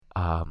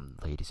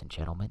Ladies and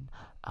gentlemen,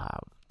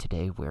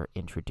 today we're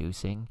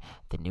introducing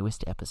the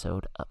newest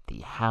episode of the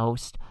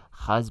House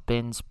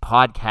Husbands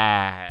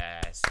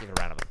Podcast. Give a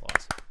round of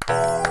applause.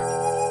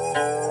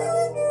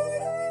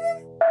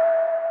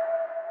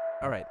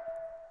 All right.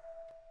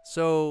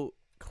 So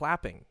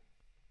clapping.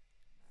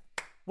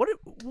 Who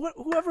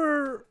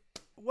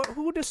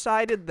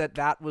decided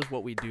that was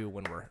what we do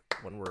when we're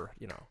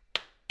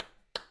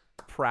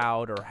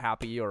proud or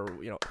happy, or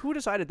who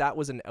decided that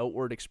was an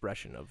outward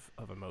expression of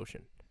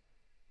emotion?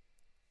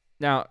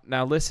 Now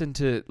listen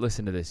to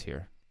this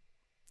here.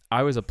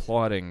 I was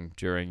applauding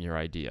during your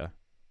idea.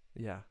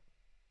 Yeah.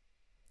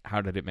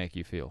 How did it make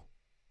you feel?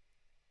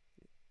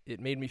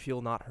 It made me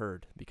feel not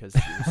heard because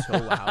it was so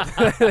loud.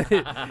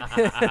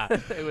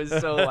 It was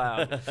so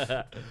loud.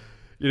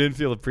 You didn't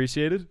feel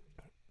appreciated?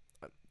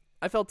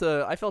 I felt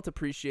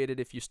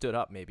appreciated if you stood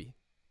up, maybe.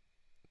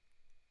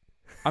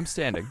 I'm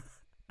standing.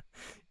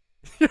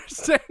 You're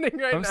standing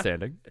right now. I'm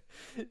standing.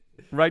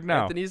 Right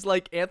now.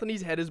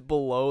 Anthony's head is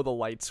below the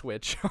light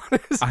switch on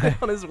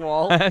his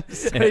wall. And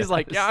he's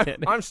like,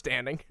 I'm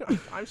standing.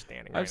 I'm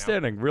standing right now. I'm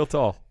standing real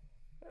tall.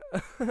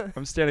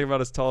 I'm standing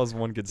about as tall as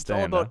one could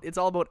stand. It's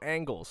all about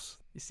angles.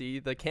 You see,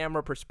 the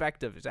camera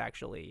perspective is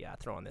actually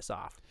throwing this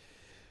off.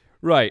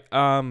 Right.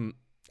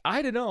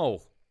 I don't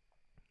know.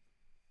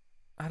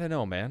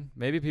 Man.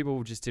 Maybe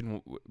people just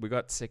didn't. We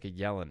got sick of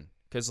yelling.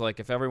 Because,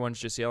 if everyone's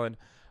just yelling,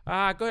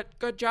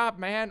 good job,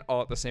 man,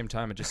 all at the same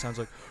time, it just sounds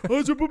like,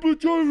 you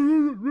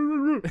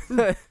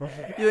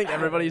think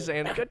everybody's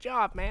saying, good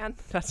job, man?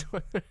 That's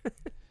what.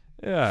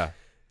 Yeah.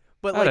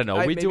 But I don't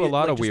know. We do a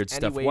lot of weird any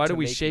stuff. way Why to do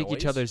we make shake noise?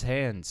 each other's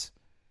hands?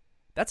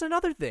 That's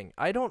another thing.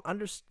 I don't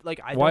understand.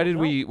 Why do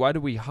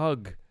we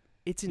hug?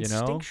 It's you know?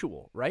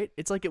 instinctual, right?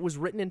 It's like it was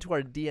written into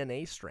our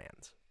DNA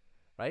strands,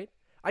 right?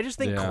 I just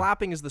think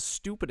clapping is the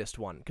stupidest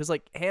one because,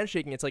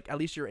 handshaking, it's at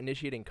least you're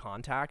initiating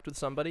contact with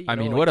somebody. I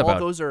mean, all what about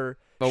those are?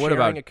 But what sharing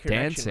about a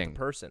connection dancing? With the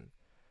person,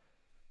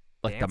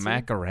 The dancing?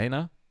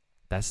 Macarena?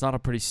 That's not a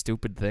pretty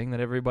stupid thing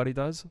that everybody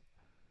does.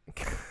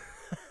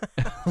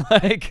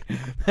 I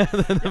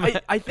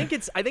think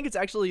it's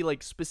actually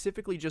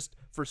specifically just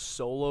for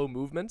solo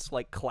movements,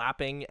 like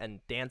clapping and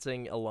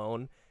dancing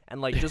alone,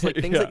 and things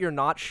that you're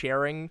not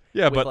sharing.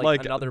 Yeah, with,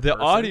 but another the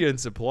person.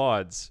 audience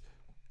applauds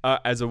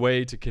as a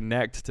way to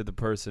connect to the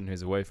person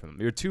who's away from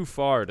them. You're too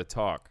far to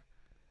talk.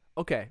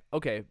 Okay,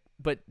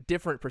 but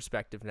different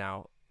perspective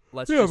now.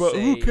 Let's Yeah, just but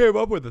say, who came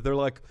up with it? They're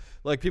like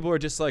people are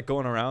just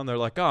going around. They're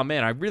like, oh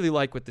man, I really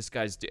like what this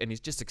guy's doing, and he's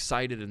just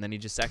excited, and then he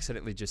just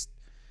accidentally just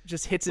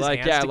hits his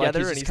hands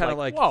together, and he's kind of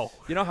whoa.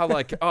 You know how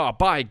oh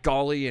by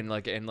golly, and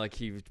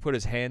he put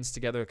his hands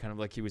together, kind of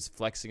like he was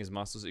flexing his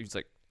muscles. He was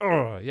like,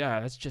 oh yeah,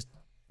 that's just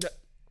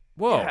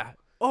whoa. Yeah.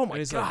 Oh my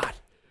he's god.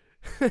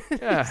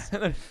 Yeah.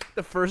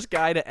 The first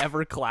guy to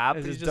ever clap.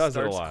 He He just just does it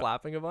a starts lot.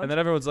 clapping a bunch. And then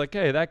everyone's like,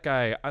 hey, that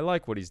guy, I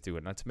like what he's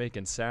doing. That's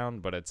making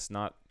sound, but it's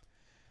not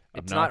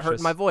it's not hurting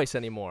obnoxious. my voice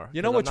anymore.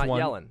 You know 'cause which I'm not one?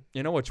 Yelling.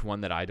 You know which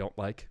one that I don't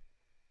like?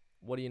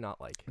 What do you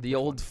not like? The Which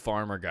old one?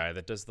 farmer guy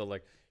that does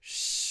the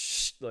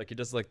shh, he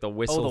does the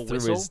whistle the through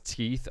whistle? his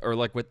teeth, or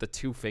with the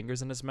two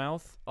fingers in his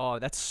mouth. Oh,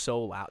 that's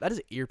so loud. That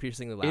is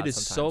ear-piercingly loud. It is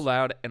so sometimes.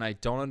 loud, and I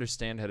don't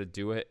understand how to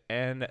do it,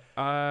 and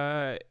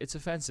it's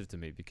offensive to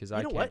me because I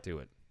know can't what? do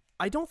it.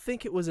 I don't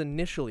think it was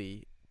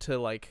initially to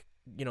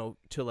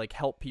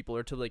help people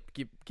or to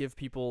give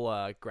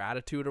people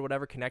gratitude or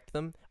whatever, connect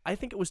them. I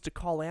think it was to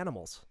call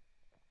animals.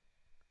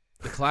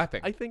 The clapping,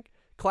 I think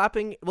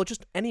clapping,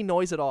 just any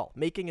noise at all,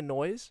 making a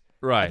noise.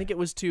 right? I think it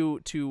was to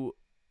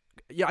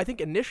I think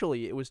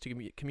initially it was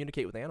to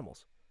communicate with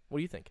animals. What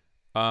do you think?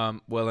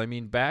 Well, I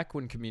mean, back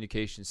when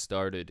communication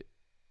started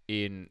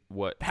in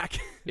what Back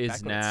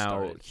is when it now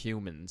started.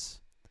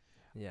 humans,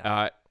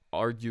 Yeah.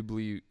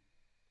 arguably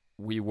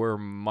we were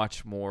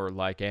much more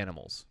like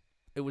animals.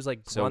 It was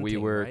like So we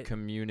grunting, were right?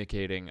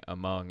 communicating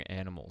among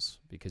animals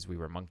because we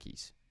were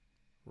monkeys.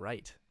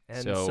 Right.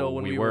 And so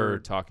when we were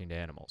talking to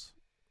animals.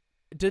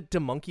 do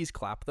monkeys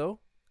clap though?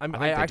 I think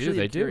they do, actually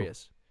they am do.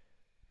 curious.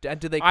 Do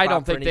they? I clap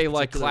don't for think any they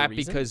particular clap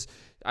reason? because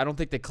I don't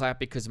think they clap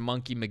because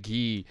Monkey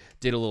McGee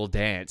did a little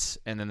dance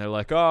and then they're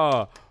like,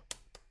 oh,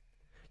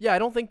 Yeah, I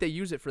don't think they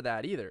use it for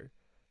that either.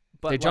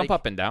 But they jump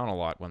up and down a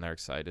lot when they're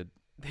excited.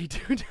 They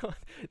do.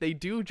 They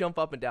do jump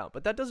up and down,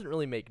 but that doesn't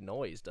really make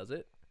noise, does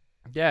it?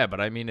 Yeah,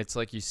 but I mean, it's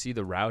like you see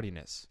the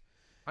rowdiness.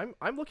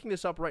 I'm looking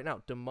this up right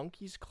now. Do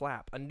monkeys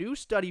clap? A new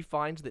study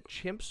finds that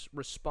chimps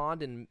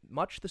respond in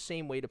much the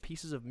same way to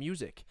pieces of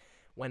music.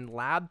 When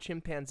lab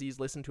chimpanzees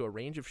listened to a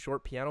range of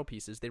short piano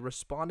pieces, they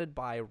responded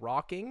by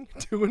rocking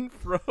to and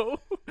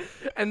fro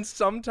and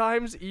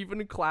sometimes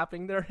even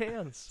clapping their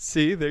hands.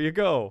 See, there you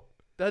go.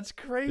 That's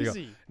There you go.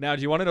 crazy. Now,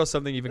 do you want to know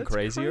something even That's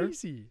crazier?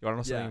 crazy. You want to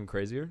know something Yeah. even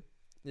crazier?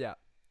 Yeah.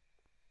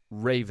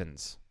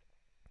 Ravens.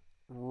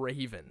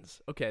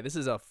 Ravens. Okay, this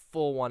is a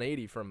full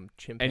 180 from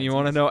chimpanzees. And you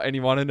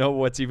want to know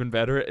what's even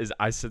better is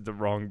I said the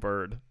wrong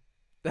bird.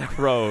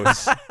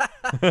 Crows.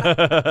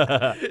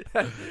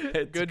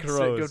 It's Good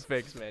crows.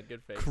 fix, man.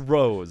 Good fix.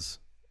 Crows.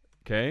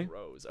 Okay?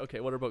 Crows. Okay,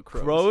 what about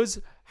crows? Crows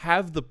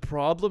have the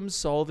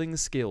problem-solving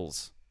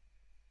skills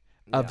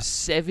of Yeah.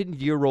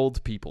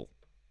 7-year-old people.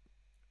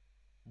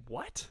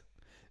 What?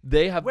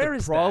 They have Where the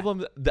is that?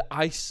 problem that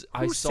I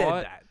Who saw said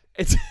it. that?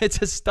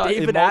 It's a study.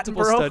 David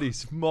Multiple Attenborough?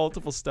 studies.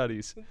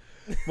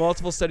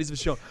 Multiple studies have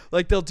shown.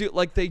 Like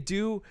they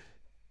do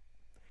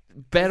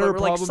better We're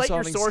like, cite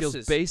your problem-solving skills,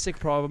 sources. basic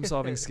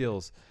problem-solving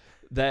skills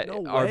that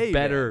No are way,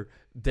 better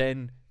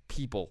than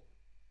people.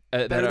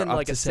 That Better are than up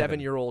like to a 7.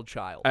 7-year-old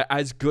child.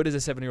 As good as a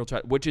 7-year-old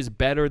child, which is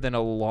better than a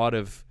lot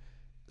of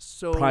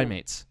So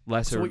primates.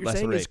 Lesser, So what you're lesser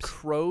saying apes. is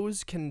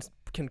crows can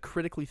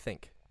critically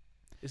think.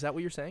 Is that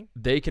what you're saying?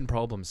 They can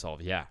problem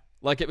solve. Yeah,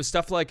 like it was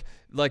stuff like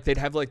they'd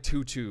have like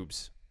 2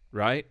 tubes,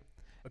 right?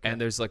 Okay. And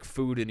there's like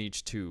food in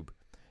each tube,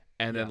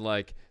 and then Yeah.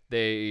 like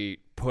they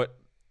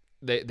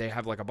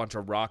have like a bunch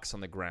of rocks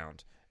on the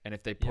ground, and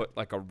if they put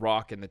like a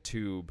rock in the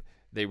tube,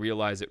 they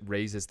realize it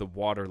raises the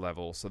water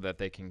level so that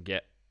they can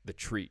get the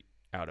treat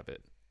out of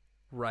it.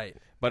 Right.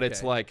 But it's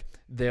Okay. like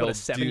they'll But a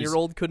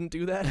 7-year-old couldn't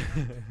do that.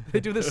 They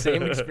do the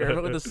same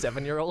experiment with a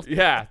 7-year-old.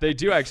 Yeah, they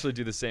do actually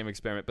do the same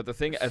experiment. But the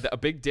thing, a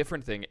big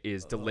different thing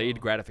is delayed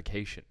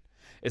gratification.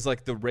 It's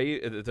like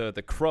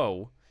the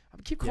crow.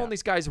 I keep calling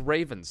these guys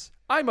ravens.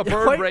 I'm a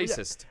bird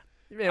racist.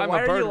 Man, I'm why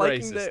a are bird you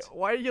liking racist.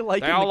 Why are you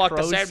liking They all the look the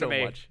crows same so to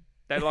me. much?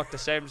 They look the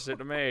same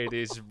to me,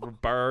 these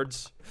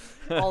birds.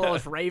 All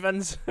those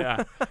ravens.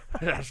 Yeah,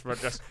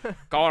 just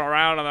going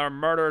around and they're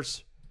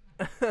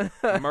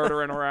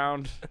murdering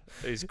around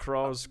these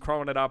crows,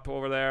 crowing it up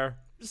over there.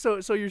 So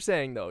you're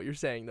saying though,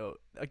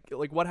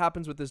 like what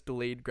happens with this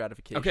delayed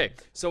gratification? Okay,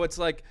 so it's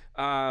like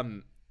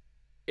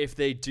if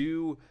they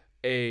do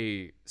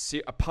a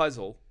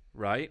puzzle,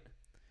 right?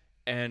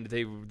 And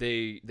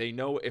they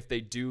know if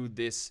they do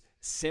this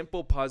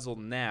simple puzzle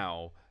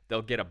now,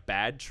 they'll get a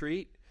bad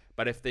treat.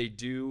 But if they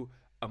do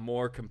a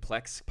more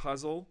complex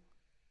puzzle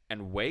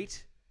and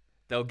wait,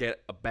 they'll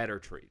get a better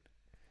treat.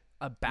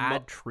 A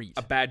bad treat.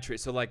 A bad treat.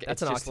 So like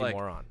That's it's an just like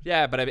oxymoron.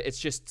 yeah, but it's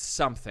just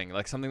something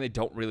they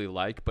don't really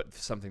like, but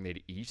something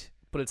they'd eat.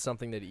 But it's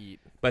something to eat.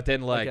 But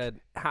then Like a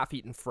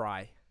half-eaten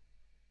fry.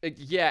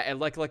 yeah,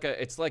 and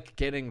it's like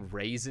getting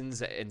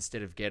raisins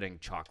instead of getting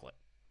chocolate.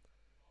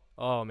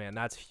 Oh man,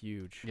 that's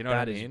huge. You know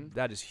what I mean?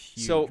 That is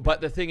huge. So,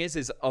 but the thing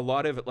is a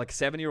lot of like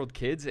 7-year-old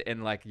kids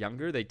and like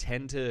younger, they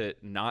tend to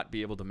not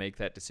be able to make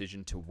that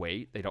decision to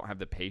wait. They don't have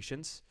the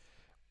patience.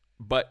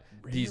 But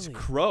these Really?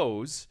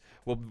 crows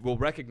will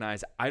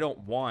recognize, I don't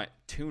want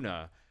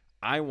tuna,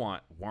 I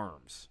want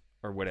worms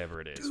or whatever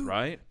it is,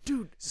 right?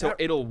 Dude, So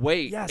it'll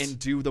wait yes. and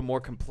do the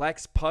more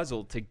complex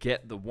puzzle to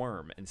get the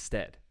worm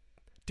instead.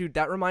 Dude,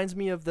 that reminds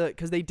me of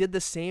because they did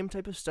the same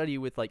type of study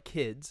with like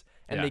kids,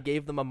 and Yeah. they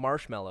gave them a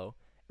marshmallow,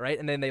 right?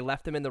 And then they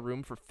left them in the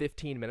room for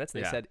 15 minutes,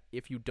 and they Yeah. said,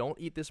 if you don't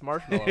eat this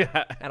marshmallow,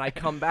 Yeah. and I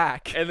come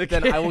back, And the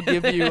then kid- I will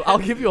give you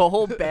a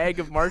whole bag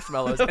of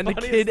marshmallows. The And the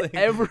funniest kid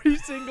thing- every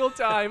single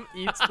time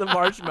eats the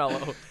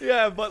marshmallow.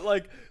 Yeah, but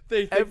like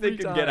they think Every they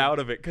can time. get out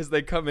of it because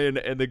they come in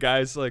and the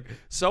guy's like,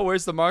 "So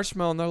where's the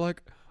marshmallow?" And they're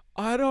like,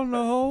 "I don't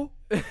know.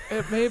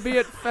 Maybe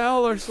it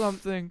fell or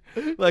something."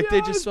 Like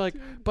they just like,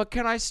 "But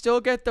can I still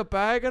get the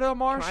bag of the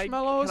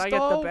marshmallows Can I get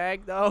the though?"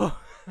 bag though?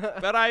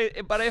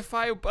 But if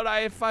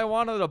I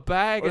wanted a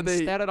bag Or they-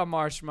 instead of the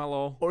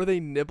marshmallow. Or they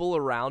nibble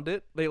around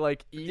it. They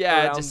like eat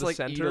Yeah, around just, the like,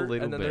 eat a center,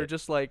 little and then they're bit.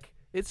 just like,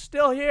 it's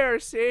still here.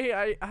 See,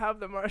 I have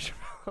the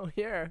marshmallow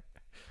here.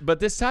 But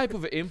this type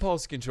of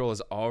impulse control is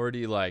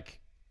already like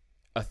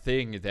a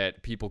thing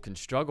that people can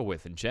struggle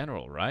with in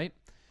general, right?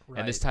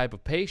 And this type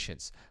of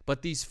patience.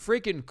 But these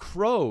freaking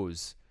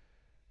crows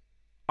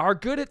are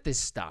good at this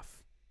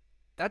stuff.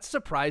 That's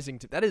surprising.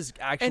 That is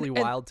actually And-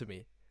 wild to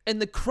me. And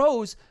the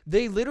crows,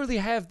 they literally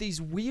have these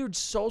weird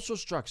social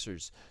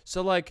structures.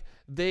 So like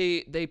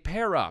they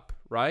pair up,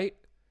 right?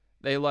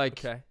 They like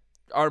Okay.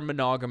 are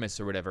monogamous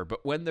or whatever.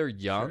 But when they're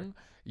young,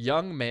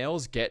 young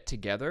males get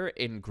together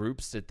in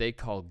groups that they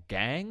call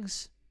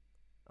gangs,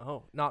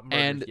 Oh, not murder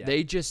and yet.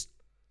 they just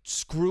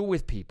screw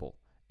with people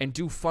and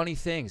do funny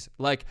things.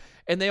 Like,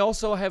 and they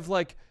also have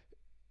like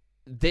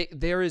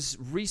there is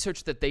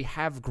research that they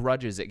have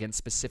grudges against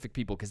specific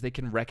people because they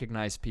can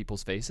recognize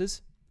people's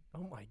faces.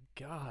 Oh my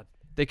god.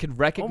 They can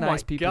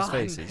recognize people's God,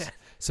 faces. man.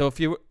 So if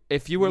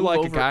you were Move like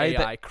a over guy AI.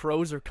 that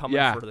Crows are coming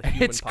Yeah, for the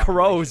human it's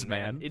crows, population,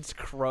 man. It's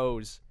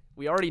crows.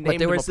 We already But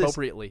named there them was this-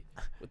 appropriately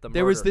with the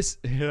there was murder. this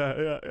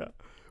yeah.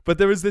 But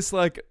there was this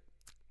like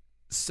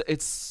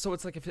it's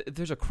like if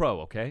there's a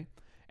crow, okay?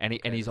 And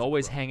he's there's a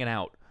always crow. hanging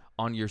out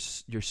on your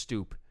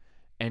stoop.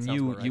 And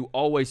Sounds about right. you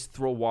always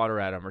throw water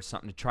at him or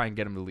something to try and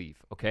get him to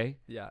leave, okay?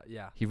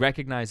 Yeah. He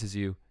recognizes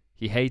you.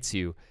 He hates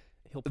you.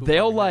 He'll poop on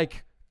They'll your head.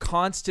 like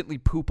constantly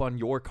poop on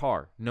your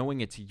car,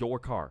 knowing it's your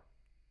car.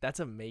 That's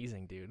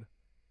amazing, dude.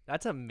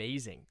 That's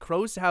amazing.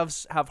 Crows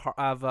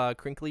have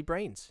crinkly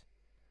brains,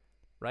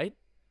 right?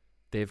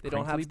 They have They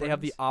don't have. crinkly They have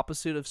the brains?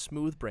 opposite of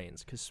smooth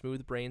brains because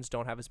smooth brains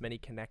don't have as many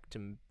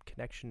connection.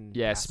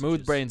 Yeah, smooth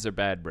passages. brains are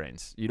bad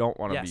brains. You don't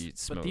want to Yes, be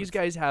smooth. but these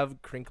guys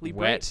have crinkly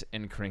brains. wet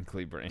and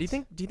crinkly brains.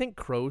 Do you think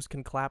crows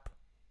can clap?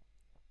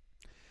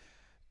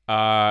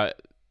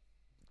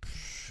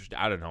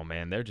 I don't know,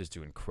 man. They're just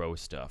doing crow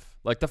stuff.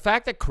 Like the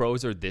fact that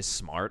crows are this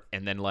smart,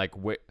 and then like,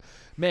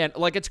 man,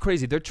 like it's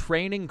crazy. They're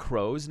training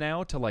crows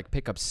now to like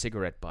pick up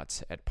cigarette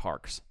butts at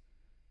parks.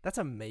 That's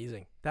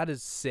amazing. That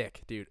is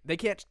sick, dude. They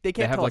can't have,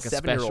 tell like, a a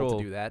 7-year-old special-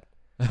 to do that.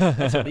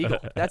 That's illegal.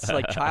 That's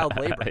like child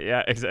labor.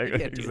 Yeah, They exactly.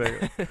 can't do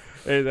Exactly.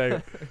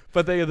 Exactly.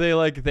 But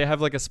they have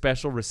like a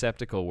special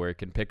receptacle where it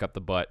can pick up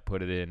the butt,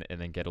 put it in,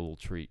 and then get a little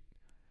treat.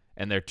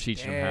 And they're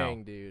teaching them how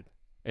Dang, dude.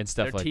 and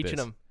stuff They're like teaching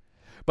this. them.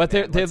 But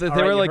Man, they all right,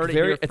 were you like heard it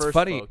very. here It's first,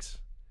 funny. folks.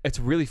 It's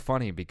really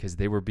funny because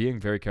they were being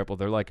very careful.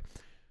 They're like,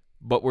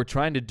 but we're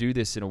trying to do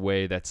this in a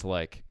way that's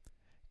like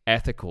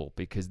ethical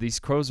because these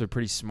crows are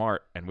pretty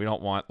smart, and we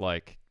don't want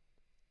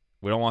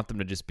them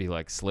to just be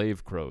like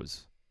slave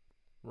crows,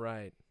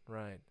 Right,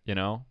 right. you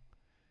know?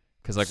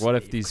 Because like, what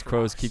if Slave these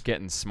crows crows. keep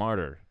getting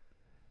smarter?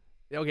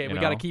 Okay, You we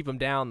got to know? keep them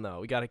down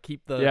though. We got to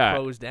keep the Yeah.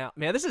 crows down.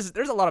 Man,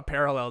 there's a lot of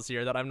parallels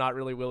here that I'm not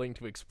really willing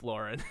to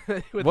explore.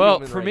 With Well,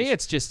 human for me,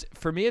 race.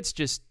 it's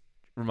just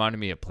reminding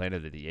me of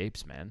Planet of the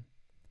Apes, man.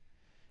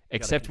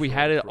 Except we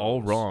control had the it all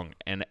crows. wrong,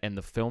 and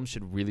the film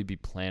should really be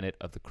Planet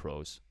of the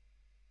Crows.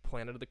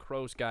 Planet of the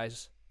Crows,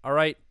 guys. All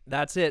right,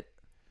 that's it.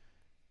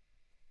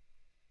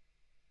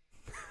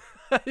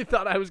 I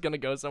thought I was gonna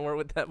go somewhere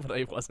with that, but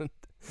I wasn't.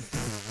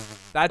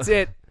 That's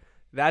it.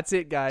 That's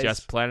it, guys.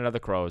 Just Planet of the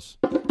Crows.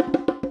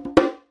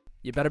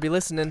 You better be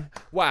listening.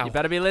 Wow. You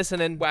better be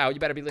listening. Wow, you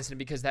better be listening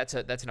because that's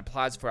an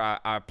applause for our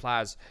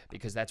applause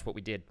because that's what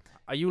we did.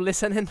 Are you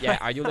listening? Yeah,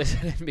 are you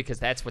listening? Because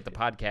that's what the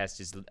podcast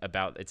is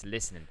about. It's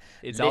listening.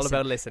 It's all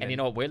about listening. And you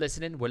know what we're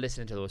listening? We're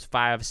listening to those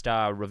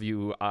 5-star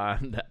review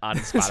on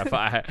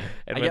Spotify.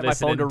 And I we're get my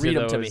phone to listening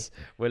read 'em to me. those-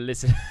 We're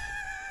listening.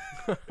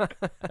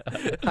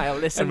 I'll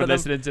listen And we're to them.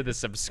 listening to the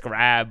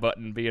subscribe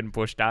button being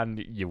pushed on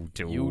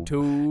YouTube.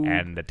 YouTube.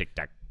 And the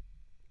TikTok.